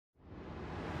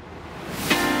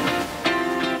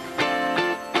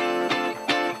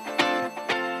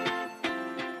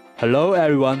Hello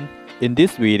everyone, in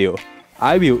this video,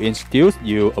 I will introduce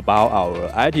you about our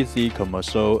ITC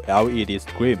commercial LED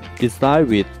screen designed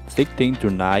with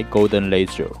 16:9 golden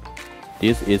ratio.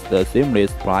 This is the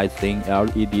seamless pricing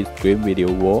LED screen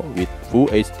video wall with Full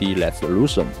HD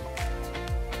resolution.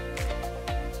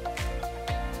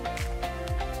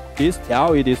 This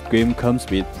LED screen comes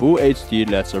with Full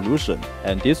HD resolution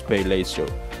and display ratio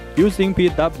using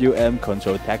PWM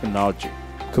control technology.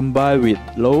 Combined with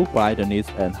low brightness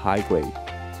and high grade,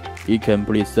 it can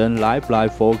present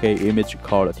lifelike 4K image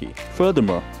quality.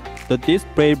 Furthermore, the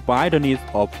display brightness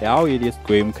of LED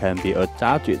screen can be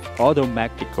adjusted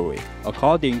automatically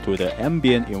according to the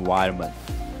ambient environment,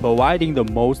 providing the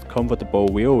most comfortable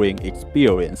viewing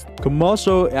experience.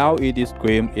 Commercial LED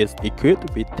screen is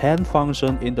equipped with 10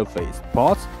 function interface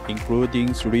ports,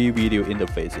 including 3 video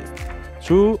interfaces,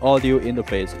 2 audio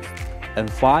interfaces, and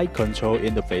 5 control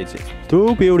interfaces.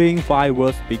 2 built-in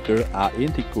 5-watt speakers are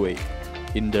integrated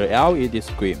in the LED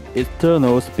screen.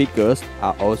 External speakers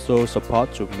are also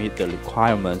supported to meet the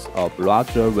requirements of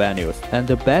larger venues. And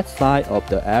the back side of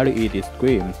the LED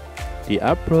screen, the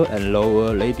upper and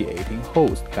lower radiating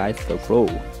hose guides the flow,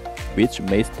 which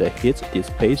makes the heat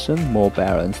dissipation more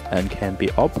balanced and can be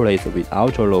operated with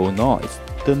ultra-low noise.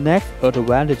 The next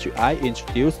advantage I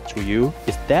introduce to you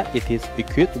is that it is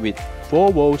equipped with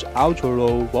 4-volt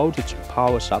ultra-low voltage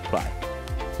power supply,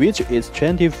 which is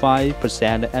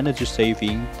 25% energy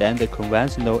saving than the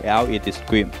conventional LED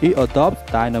screen. It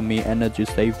adopts dynamic energy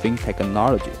saving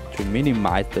technology to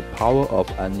minimize the power of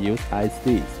unused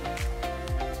ICs.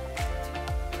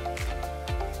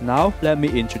 Now let me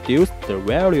introduce the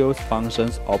various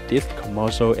functions of this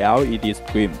commercial LED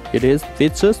screen. It is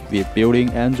featured with built-in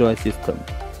Android system,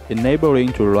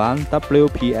 enabling to run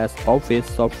WPS Office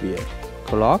software,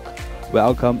 clock,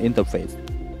 welcome interface,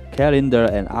 calendar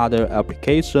and other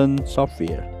application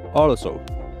software. Also,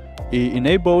 it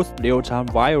enables real-time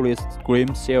wireless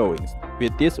screen sharing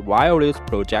with this wireless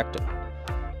projector.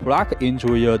 Plug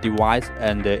into your device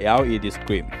and the LED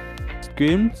screen.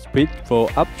 Screen split for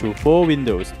up to 4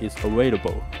 windows is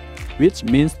available, which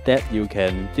means that you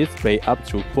can display up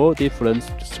to 4 different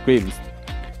screens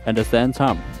at the same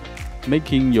time,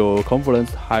 making your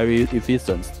conference highly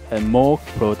efficient and more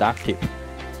productive.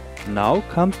 Now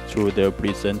comes to the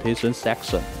presentation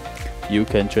section. You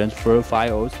can transfer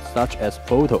files such as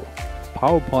photo,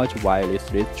 PowerPoint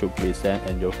wirelessly to present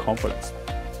at your conference.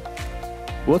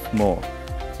 What's more,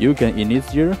 you can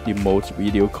initiate remote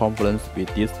video conference with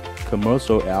this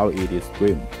commercial LED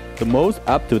screen. The most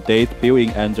up-to-date built-in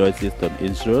Android system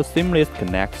ensures seamless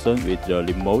connection with the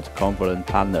remote conference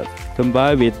partners.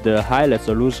 Combined with the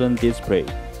high-resolution display,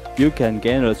 you can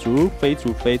gain a true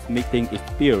face-to-face meeting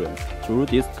experience through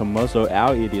this commercial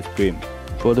LED screen.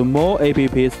 For the more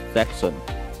apps section,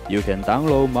 you can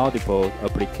download multiple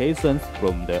applications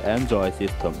from the Android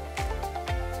system.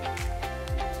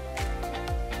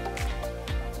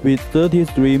 With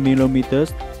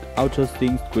 33mm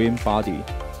ultra-thin screen body,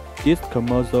 this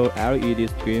commercial LED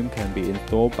screen can be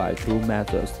installed by 2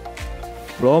 methods: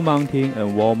 floor mounting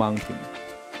and wall mounting.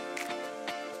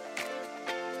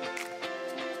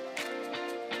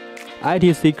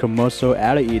 ITC commercial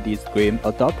LED screen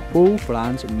adopts full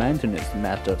flange maintenance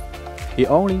method. It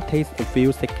only takes a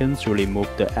few seconds to remove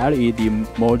the LED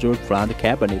module front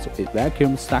cabinet with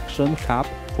vacuum suction cup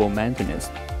for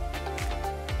maintenance.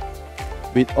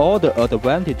 With all the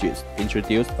advantages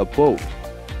introduced above,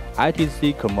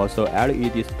 ITC commercial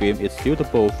LED screen is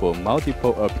suitable for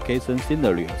multiple application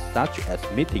scenarios such as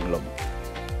meeting room,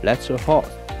 lecture halls,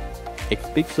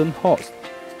 exhibition halls,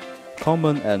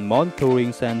 common and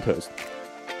monitoring centers,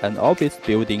 and office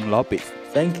building lobbies.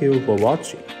 Thank you for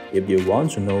watching. If you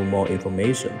want to know more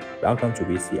information, welcome to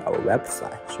visit our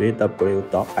website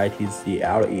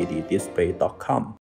www.itcleddisplay.com.